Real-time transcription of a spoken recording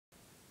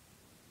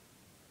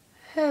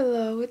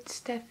Hello, it's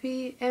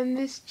Steffi and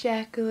Miss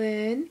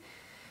Jacqueline.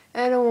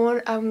 And I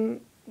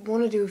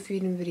want to do a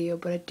feeding video,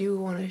 but I do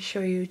want to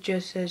show you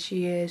just as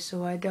she is,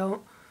 so I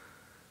don't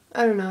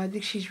know, I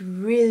think she's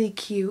really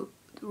cute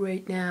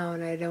right now,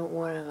 and I don't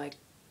want to, like,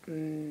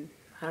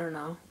 I don't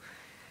know.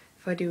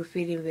 If I do a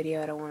feeding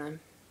video, I don't want to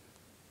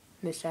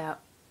miss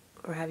out,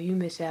 or have you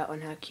miss out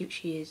on how cute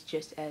she is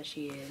just as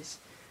she is.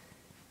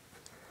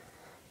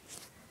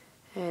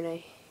 And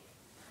I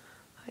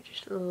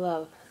just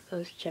love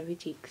those chubby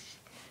cheeks.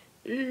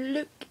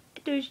 Look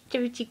at those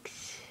chubby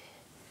cheeks.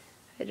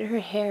 And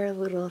her hair a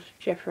little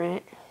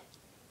different.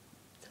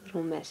 It's a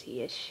little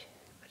messy-ish,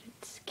 but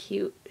it's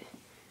cute.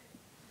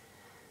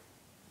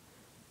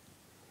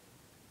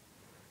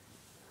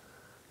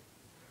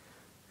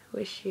 I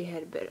wish she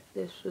had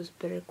this was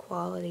better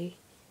quality.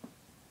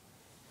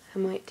 I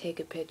might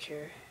take a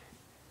picture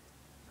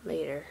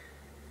later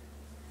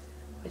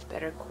with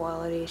better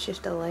quality. It's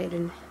just the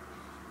lighting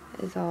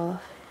is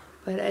off.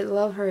 But I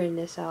love her in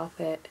this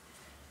outfit.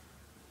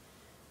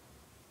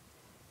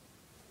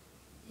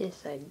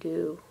 Yes, I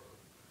do.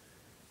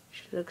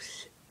 She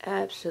looks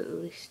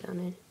absolutely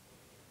stunning.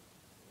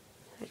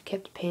 I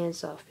kept the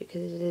pants off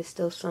because it is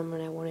still summer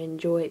and I want to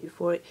enjoy it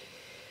before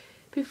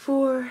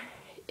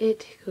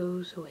it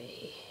goes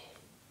away.